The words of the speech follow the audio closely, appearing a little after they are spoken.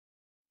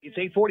It's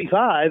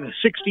 8:45,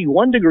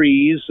 61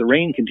 degrees, the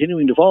rain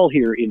continuing to fall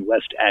here in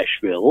West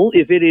Asheville.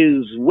 If it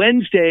is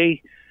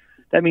Wednesday,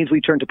 that means we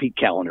turn to Pete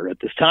Callender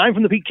at this time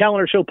from the Pete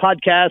Callender Show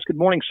podcast. Good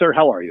morning, sir.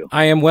 How are you?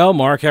 I am well,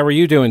 Mark. How are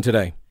you doing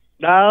today?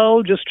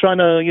 Oh, just trying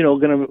to,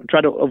 going to try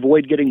to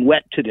avoid getting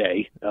wet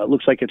today.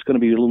 Looks like it's going to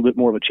be a little bit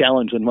more of a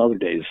challenge than other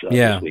days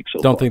this week.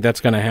 Don't think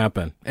that's going to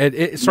happen.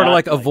 It's sort of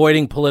like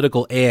avoiding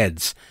political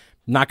ads.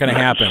 Not going to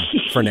happen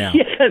for now.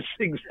 Yes,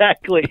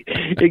 exactly.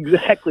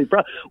 Exactly.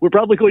 We're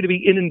probably going to be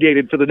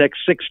inundated for the next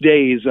 6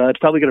 days. It's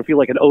probably going to feel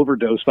like an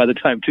overdose by the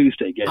time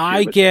Tuesday gets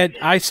here.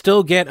 I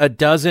still get a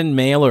dozen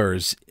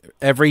mailers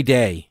every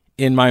day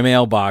in my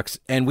mailbox,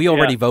 and we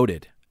already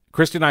voted.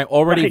 Christy and I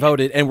already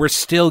voted, and we're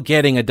still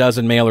getting a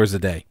dozen mailers a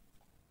day.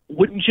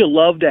 Wouldn't you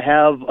love to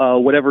have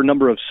whatever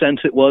number of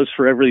cents it was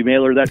for every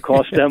mailer that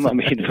cost them? I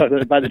mean,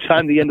 by the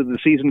time the end of the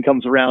season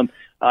comes around,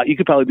 you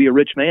could probably be a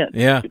rich man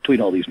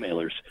between all these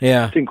mailers.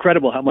 Yeah. It's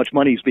incredible how much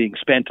money is being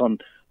spent on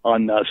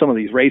some of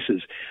these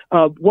races.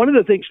 One of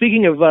the things,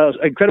 speaking of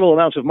incredible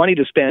amounts of money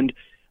to spend,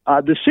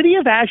 the city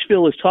of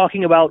Asheville is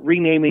talking about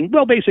renaming,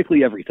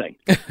 basically everything,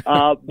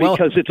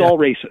 because it's all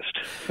racist,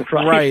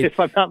 right? If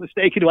I'm not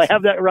mistaken. Do I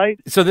have that right?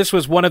 So this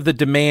was one of the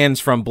demands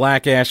from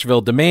Black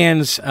Asheville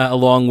Demands,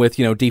 along with,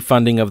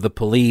 defunding of the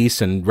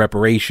police and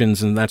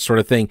reparations and that sort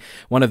of thing.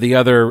 One of the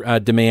other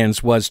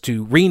demands was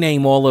to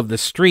rename all of the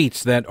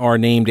streets that are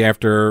named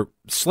after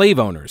slave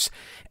owners.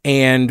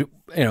 And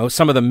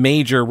some of the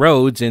major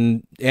roads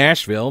in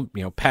Asheville,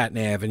 Patton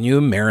Avenue,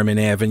 Merriman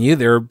Avenue,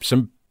 there are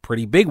some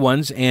pretty big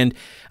ones, and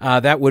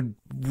that would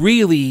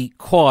really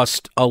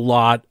cost a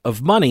lot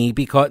of money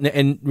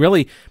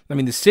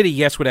the city,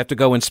 yes, would have to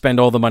go and spend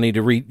all the money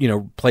to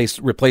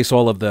replace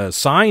all of the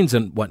signs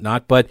and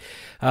whatnot, but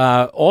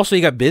also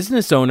you got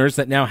business owners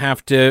that now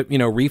have to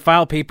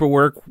refile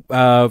paperwork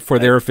for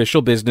their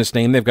official business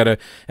name. They've got to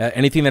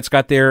anything that's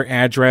got their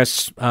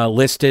address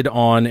listed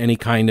on any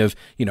kind of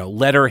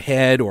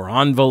letterhead or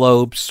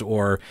envelopes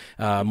or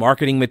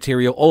marketing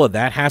material. All of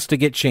that has to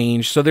get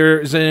changed. So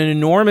there's an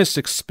enormous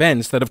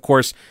expense that, of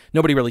course,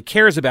 nobody really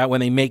cares about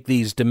when they make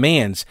these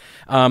demands.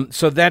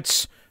 So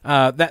that's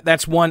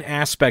one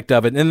aspect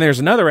of it. And then there's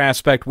another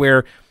aspect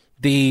where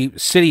the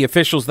city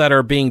officials that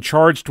are being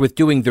charged with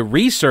doing the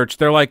research,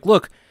 they're like,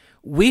 look,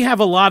 we have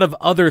a lot of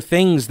other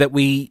things that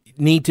we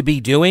need to be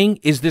doing.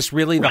 Is this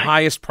really the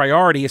highest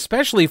priority,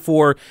 especially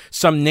for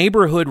some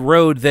neighborhood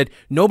road that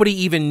nobody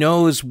even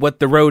knows what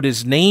the road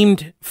is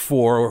named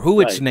for or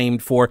who it's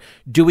named for?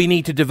 Do we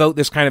need to devote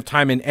this kind of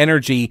time and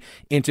energy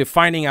into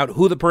finding out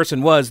who the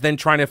person was, then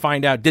trying to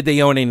find out, did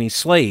they own any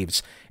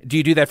slaves? Do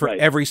you do that for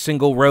every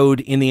single road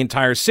in the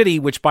entire city,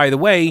 which, by the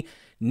way,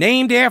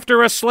 named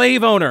after a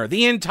slave owner?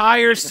 The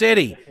entire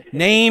city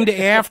named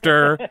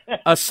after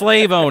a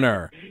slave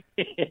owner.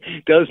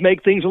 Does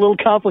make things a little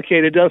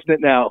complicated, doesn't it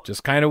now?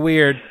 Just kind of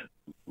weird.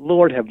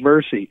 Lord have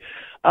mercy.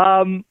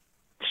 And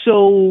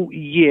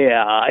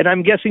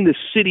I'm guessing the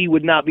city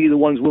would not be the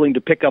ones willing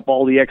to pick up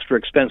all the extra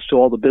expense to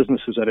all the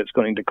businesses that it's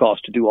going to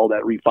cost to do all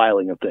that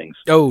refiling of things.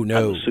 Oh,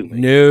 no.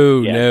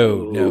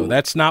 No.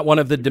 That's not one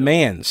of the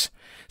demands.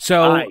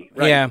 So,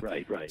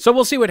 right. So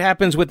we'll see what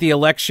happens with the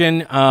election,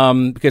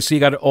 because you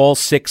got all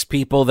six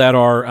people that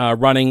are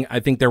running.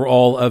 I think they're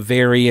all of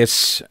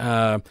various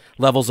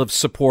levels of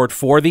support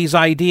for these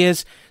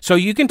ideas. So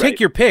you can take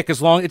your pick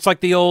as long. It's like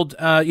the old,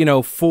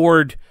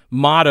 Ford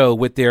motto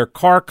with their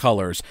car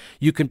colors.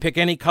 You can pick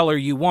any color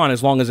you want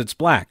as long as it's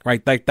black,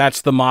 right? Like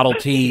that's the Model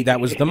T. That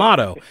was the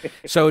motto.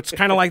 So it's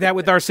kind of like that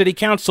with our city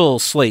council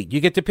slate.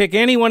 You get to pick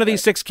any one of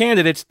these six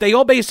candidates. They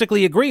all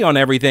basically agree on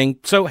everything.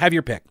 So have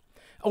your pick.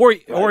 Or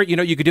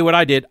you could do what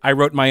I did. I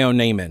wrote my own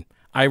name in.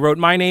 I wrote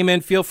my name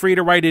in. Feel free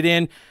to write it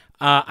in.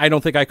 I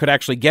don't think I could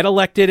actually get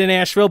elected in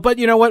Asheville, but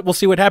you know what? We'll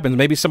see what happens.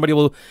 Maybe somebody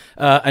will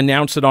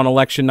announce it on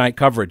election night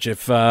coverage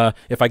if I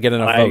get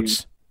enough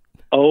votes.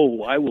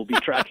 Oh, I will be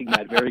tracking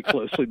that very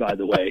closely, by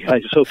the way. I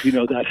just hope you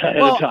know that ahead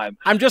of time.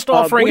 I'm just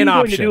offering an option.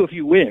 What are you going to do if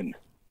you win?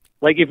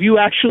 Like, if you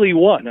actually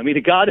won? I mean,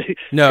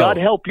 God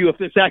help you if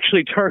this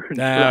actually turns.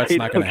 No, it's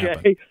not going to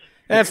happen.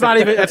 That's not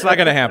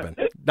going to happen.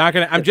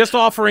 I'm just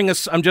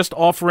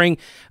offering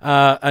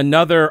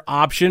another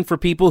option for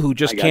people who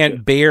just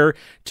can't bear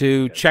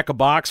to check a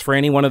box for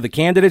any one of the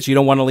candidates. You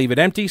don't want to leave it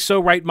empty, so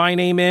write my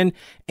name in,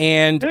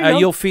 and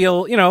you'll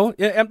feel,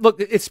 look,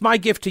 it's my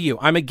gift to you.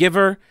 I'm a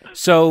giver,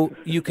 so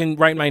you can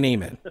write my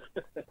name in.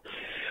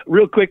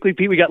 Real quickly,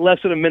 Pete, we got less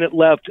than a minute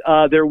left.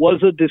 There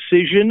was a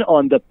decision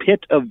on the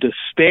Pit of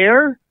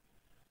Despair.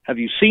 Have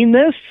you seen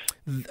this?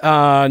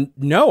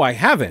 No, I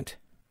haven't.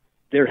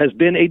 There has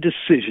been a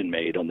decision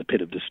made on the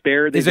Pit of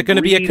Despair. Is it going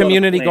to be a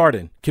community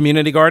garden?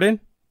 Community garden?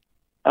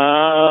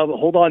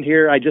 Hold on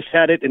here. I just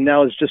had it, and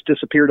now it's just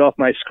disappeared off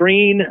my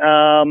screen.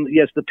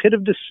 Yes, the Pit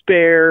of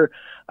Despair,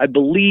 I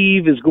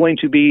believe, is going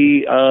to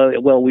be,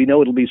 we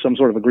know it'll be some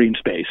sort of a green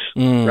space,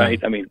 right?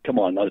 I mean, come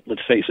on,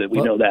 let's face it.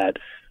 We know that.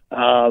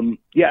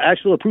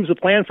 Asheville approves a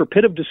plan for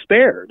Pit of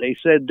Despair. They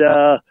said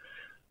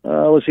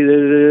let's see,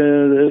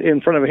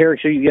 in front of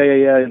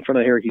in front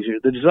of Heracles here.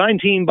 The design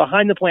team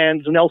behind the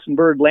plans, Nelson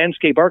Bird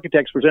Landscape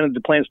Architects, presented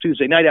the plans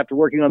Tuesday night after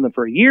working on them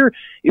for a year.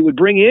 It would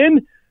bring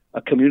in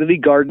a community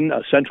garden,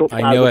 a central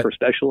plaza for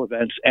special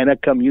events, and a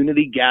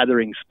community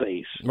gathering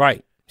space.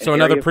 Right. So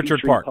another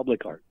Pritchard Park.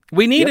 Public art.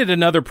 We needed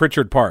another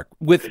Pritchard Park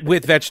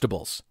with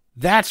vegetables.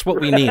 That's what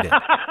we needed.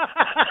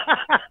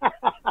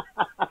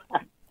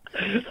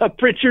 A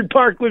Pritchard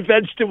Park with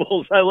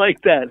vegetables. I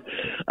like that.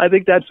 I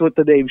think that's what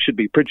the name should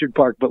be. Pritchard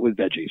Park, but with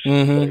veggies.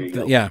 Mm-hmm. There you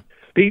go. Yeah.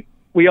 Pete,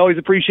 we always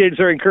appreciate it,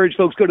 sir. Encourage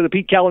folks, go to the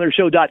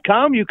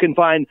PeteCalendarShow.com. You can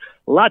find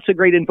lots of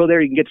great info there.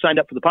 You can get signed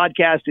up for the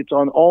podcast. It's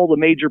on all the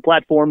major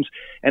platforms.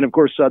 And, of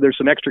course, there's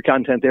some extra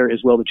content there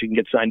as well that you can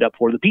get signed up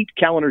for. The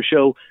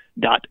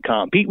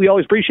PeteCalendarShow.com. Pete, we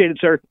always appreciate it,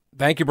 sir.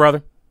 Thank you,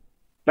 brother.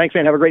 Thanks,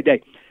 man. Have a great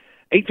day.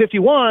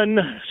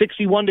 8:51,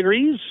 61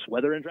 degrees,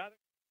 weather and traffic.